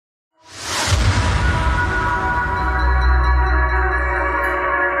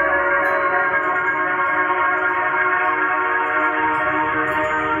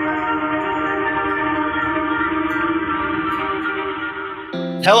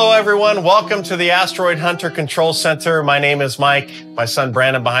Hello everyone, welcome to the Asteroid Hunter Control Center. My name is Mike, my son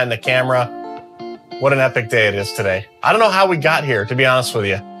Brandon behind the camera. What an epic day it is today. I don't know how we got here, to be honest with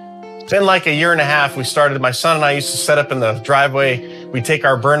you. It's been like a year and a half. My son and I used to set up in the driveway. We'd take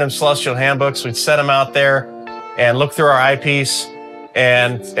our Burnham Celestial handbooks, we'd set them out there and look through our eyepiece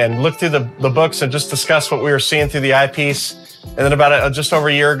and look through the books and just discuss what we were seeing through the eyepiece. And then about just over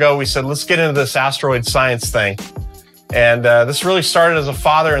a year ago, we said, let's get into this asteroid science thing. And this really started as a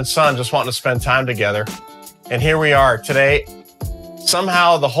father and son just wanting to spend time together. And here we are today.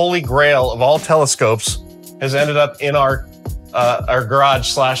 Somehow the holy grail of all telescopes has ended up in our garage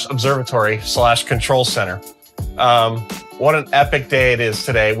slash observatory slash control center. What an epic day it is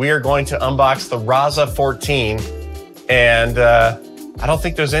today. We are going to unbox the RASA 14. And I don't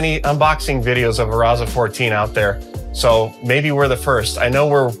think there's any unboxing videos of a RASA 14 out there. So maybe we're the first. I know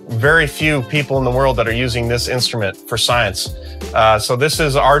we're very few people in the world that are using this instrument for science. So this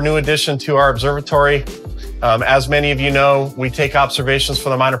is our new addition to our observatory. As many of you know, we take observations for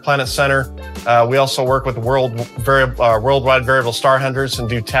the Minor Planet Center. We also work with worldwide variable star hunters and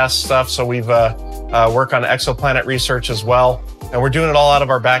do test stuff. So we've work on exoplanet research as well. And we're doing it all out of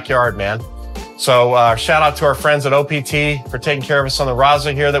our backyard, man. So shout out to our friends at OPT for taking care of us on the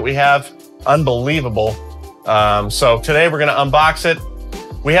RASA here that we have. Unbelievable. So today we're going to unbox it.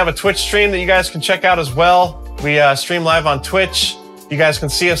 We have a Twitch stream that you guys can check out as well. We stream live on Twitch. You guys can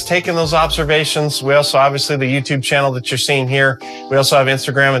see us taking those observations. We also, obviously, the YouTube channel that you're seeing here. We also have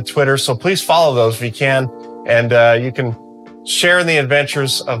Instagram and Twitter. So please follow those if you can. And you can share in the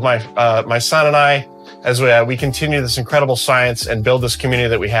adventures of my son and I as we continue this incredible science and build this community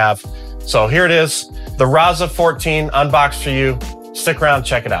that we have. So here it is, the RASA 14 unboxed for you. Stick around,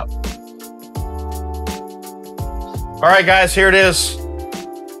 check it out. All right, guys, here it is.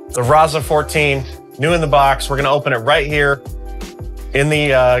 The RASA 14, new in the box. We're gonna open it right here in the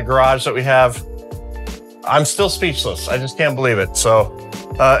garage that we have. I'm still speechless. I just can't believe it. So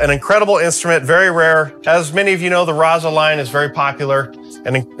an incredible instrument, very rare. As many of you know, the RASA line is very popular.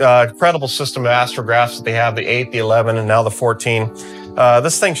 An incredible system of astrographs that they have, the 8, the 11, and now the 14.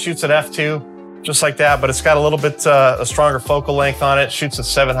 This thing shoots at f2, just like that, but it's got a little bit a stronger focal length on it. Shoots at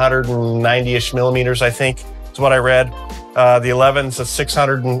 790-ish millimeters, I think. Is what I read. The 11's at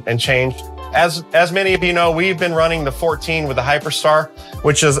 600 and change. As many of you know, we've been running the 14 with the Hyperstar,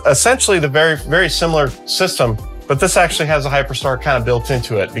 which is essentially the very similar system, but this actually has a Hyperstar kind of built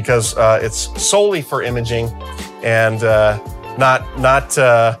into it because it's solely for imaging and not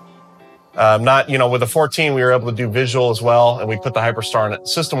you know, with the 14 we were able to do visual as well, and we put the Hyperstar in it. The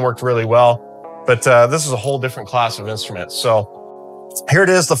system worked really well, but this is a whole different class of instruments. So here it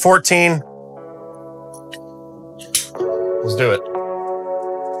is, the 14. Let's do it.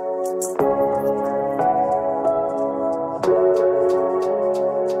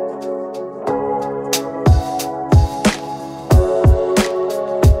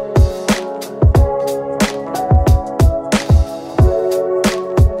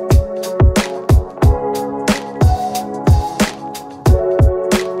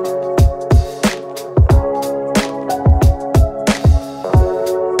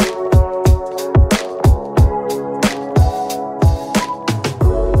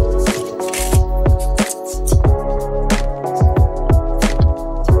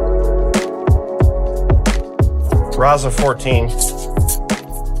 RASA 14.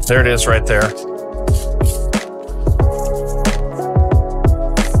 There it is right there.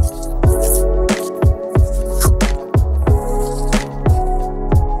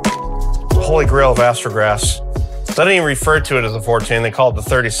 Holy grail of astrographs. I didn't even refer to it as a 14. They call it the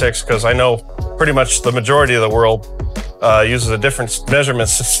 36 because I know pretty much the majority of the world uses a different measurement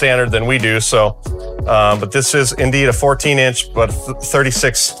standard than we do. So, but this is indeed a 14-inch, but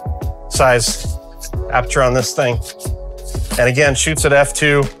 36 size aperture on this thing, and again shoots at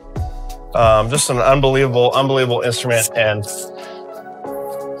f2. Just an unbelievable instrument, and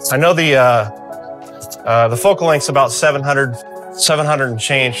I know the focal length's about 700 and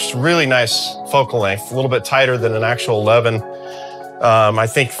change. It's really nice focal length, a little bit tighter than an actual 11. I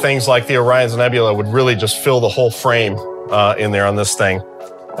think things like the Orion's Nebula would really just fill the whole frame in there on this thing.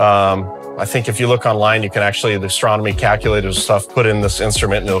 I think if you look online, you can actually, the astronomy calculators and stuff, put in this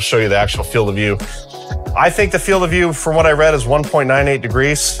instrument and it'll show you the actual field of view. I think the field of view, from what I read, is 1.98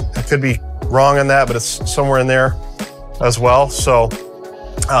 degrees. I could be wrong on that, but it's somewhere in there as well. So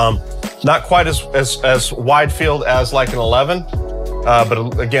not quite as wide field as like an 11,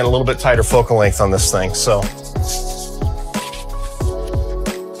 but again, a little bit tighter focal length on this thing. So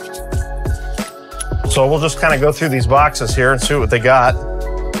we'll just kind of go through these boxes here and see what they got.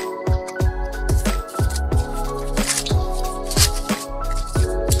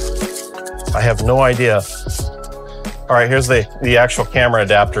 I have no idea. All right, here's the actual camera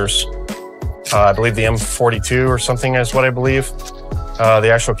adapters. I believe the M42 or something is what I believe.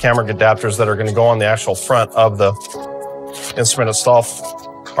 The actual camera adapters that are going to go on the actual front of the instrument itself.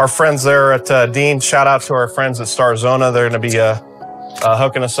 Our friends there at Dean, shout out to our friends at Starzona. They're going to be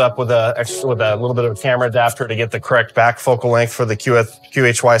hooking us up with a little bit of a camera adapter to get the correct back focal length for the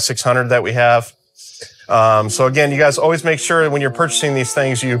QHY 600 that we have. So again, you guys always make sure when you're purchasing these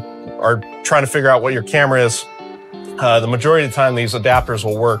things, you are trying to figure out what your camera is. The majority of the time, these adapters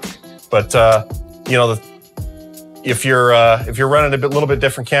will work, but you know, if you're running a little bit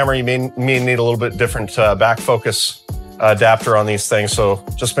different camera, you may need a little bit different back focus adapter on these things. So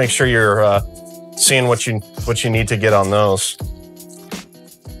just make sure you're seeing what you need to get on those.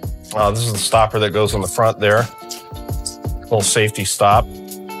 This is the stopper that goes on the front there. Little safety stop.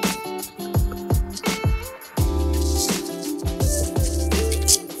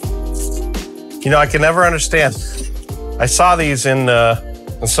 You know, I can never understand. I saw these in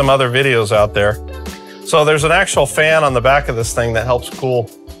some other videos out there. So there's an actual fan on the back of this thing that helps cool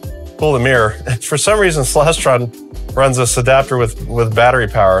the mirror. For some reason, Celestron runs this adapter with battery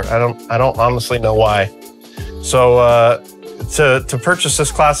power. I don't honestly know why. So to purchase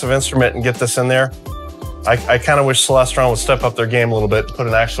this class of instrument and get this in there, I kind of wish Celestron would step up their game a little bit and put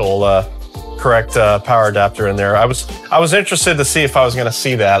an actual correct power adapter in there. I was interested to see if I was going to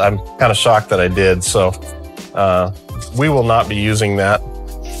see that. I'm kind of shocked that I did. So we will not be using that.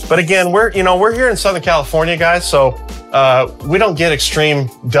 But again, we're here in Southern California, guys. So we don't get extreme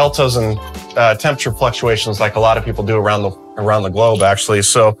deltas and temperature fluctuations like a lot of people do around the globe, actually.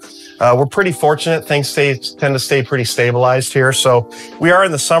 So we're pretty fortunate. Things tend to stay pretty stabilized here. So we are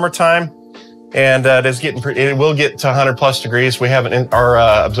in the summertime. And it will get to 100+ degrees. We have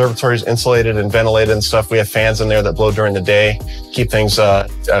our observatory is insulated and ventilated and stuff. We have fans in there that blow during the day, keep things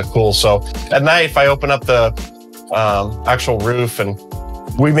cool. So at night, if I open up the actual roof, and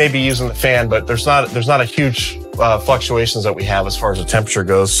we may be using the fan, but there's not a huge fluctuations that we have as far as the temperature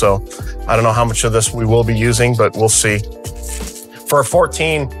goes. So I don't know how much of this we will be using, but we'll see. For a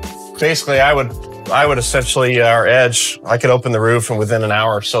 14, basically, I would essentially our edge. I could open the roof, and within an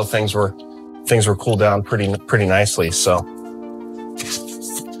hour or so, things were cooled down pretty nicely. So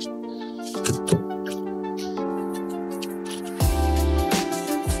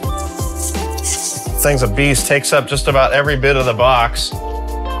thing's a beast, takes up just about every bit of the box.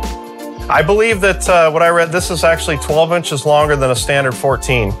 I believe that what I read, this is actually 12 inches longer than a standard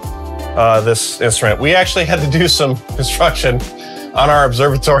 14, this instrument. We actually had to do some construction on our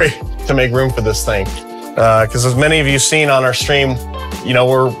observatory to make room for this thing. Because as many of you seen on our stream, you know,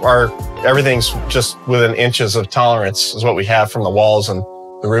 everything's just within inches of tolerance is what we have from the walls and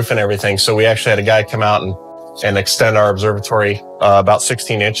the roof and everything. So we actually had a guy come out and extend our observatory about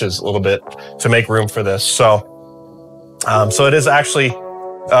 16 inches a little bit to make room for this. So, so it is actually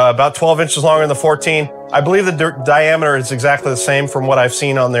about 12 inches longer than the 14. I believe the diameter is exactly the same from what I've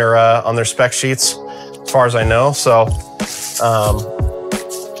seen on their spec sheets, as far as I know. So,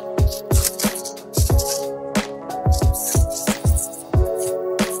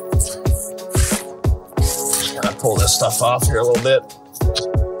 pull this stuff off here a little bit.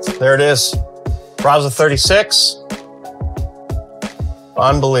 There it is. Raza 36.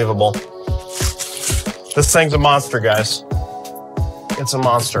 Unbelievable. This thing's a monster, guys. It's a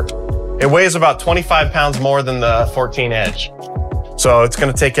monster. It weighs about 25 pounds more than the 14 Edge. So it's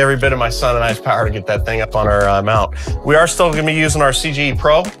going to take every bit of my son and I's power to get that thing up on our mount. We are still going to be using our CGE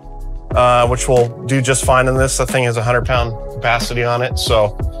Pro, which will do just fine in this. The thing has a 100-pound capacity on it.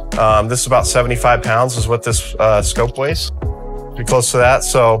 So this is about 75 pounds is what this scope weighs. Pretty close to that.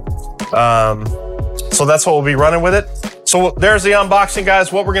 So, so that's what we'll be running with it. So there's the unboxing,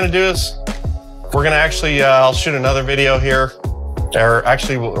 guys. What we're going to do is we're going to actually, I'll shoot another video here. Or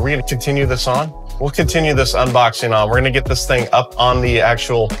actually, are we going to continue this on? We'll continue this unboxing on. We're going to get this thing up on the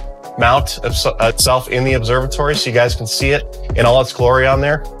actual mount itself in the observatory so you guys can see it in all its glory on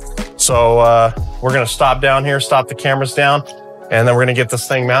there. So we're going to stop down here, stop the cameras down, and then we're going to get this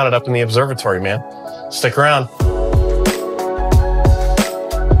thing mounted up in the observatory, man. Stick around.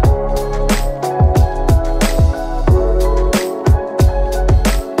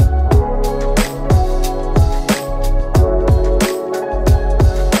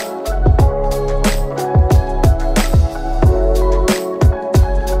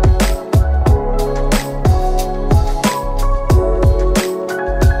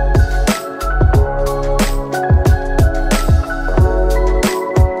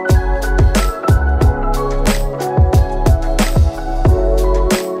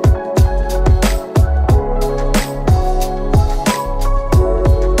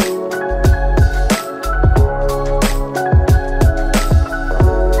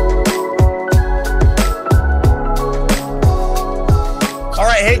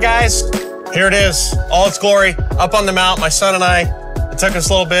 its glory. Up on the mount, my son and I, it took us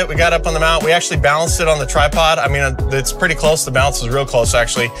a little bit. We got up on the mount. We actually balanced it on the tripod. I mean, it's pretty close. The balance is real close,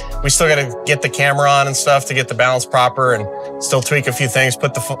 actually. We still got to get the camera on and stuff to get the balance proper and still tweak a few things,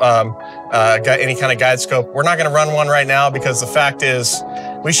 put the any kind of guide scope. We're not going to run one right now because the fact is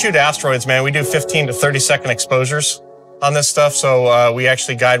we shoot asteroids, man. We do 15 to 30-second exposures on this stuff. So we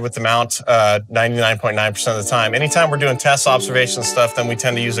actually guide with the mount 99.9% of the time. Anytime we're doing test observation stuff, then we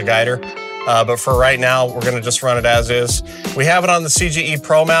tend to use a guider. But for right now, we're going to just run it as is. We have it on the CGE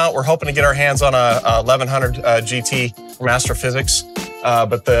Pro mount. We're hoping to get our hands on a 1100 GT from Astrophysics.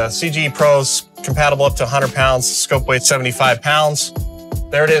 But the CGE Pro's compatible up to 100 pounds. Scope weight 75 pounds.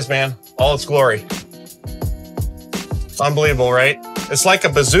 There it is, man. All its glory. It's unbelievable, right? It's like a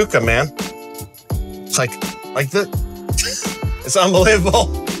bazooka, man. It's like the, it's unbelievable,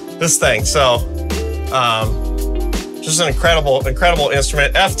 this thing. So, just an incredible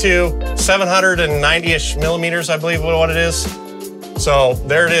instrument. F2, 790-ish millimeters, I believe what it is. So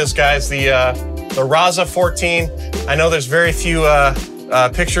there it is, guys. The RASA 14. I know there's very few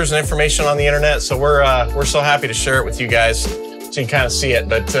pictures and information on the internet, so we're so happy to share it with you guys so you can kind of see it.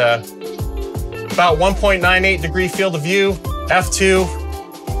 But about 1.98 degree field of view, F2.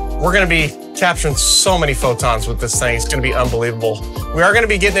 We're going to be capturing so many photons with this thing. It's going to be unbelievable. We are going to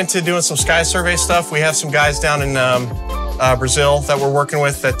be getting into doing some sky survey stuff. We have some guys down in Brazil that we're working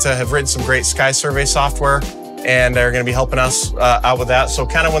with that have written some great sky survey software, and they're going to be helping us out with that. So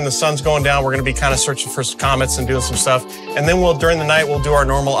kind of when the sun's going down, we're going to be kind of searching for some comets and doing some stuff. And then during the night, we'll do our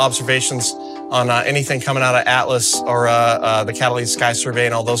normal observations on anything coming out of Atlas or the Catalina Sky Survey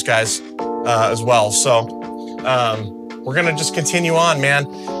and all those guys as well. So we're going to just continue on, man.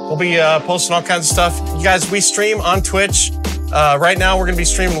 We'll be posting all kinds of stuff. You guys, we stream on Twitch. Right now, we're going to be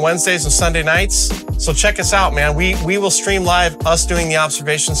streaming Wednesdays and Sunday nights. So check us out, man. We will stream live, us doing the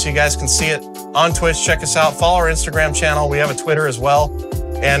observations so you guys can see it on Twitch. Check us out. Follow our Instagram channel. We have a Twitter as well.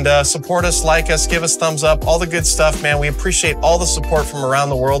 And support us, like us, give us thumbs up, all the good stuff, man. We appreciate all the support from around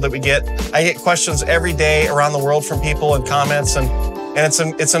the world that we get. I get questions every day around the world from people and comments, and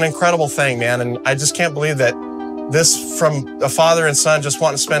it's an incredible thing, man. And I just can't believe that this, from a father and son just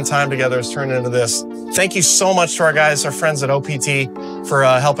wanting to spend time together, has turned into this. Thank you so much to our guys, our friends at OPT, for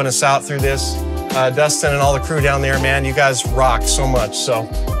helping us out through this. Dustin and all the crew down there, man, you guys rock so much. So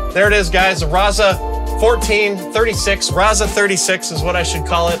there it is, guys. The RASA 1436, RASA 36 is what I should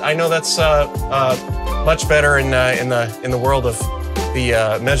call it. I know that's much better in the world of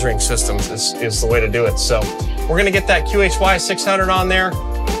the measuring systems is the way to do it. So we're gonna get that QHY 600 on there,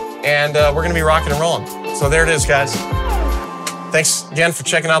 and we're gonna be rocking and rolling. So there it is, guys. Thanks again for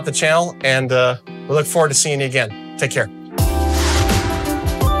checking out the channel, and we look forward to seeing you again. Take care.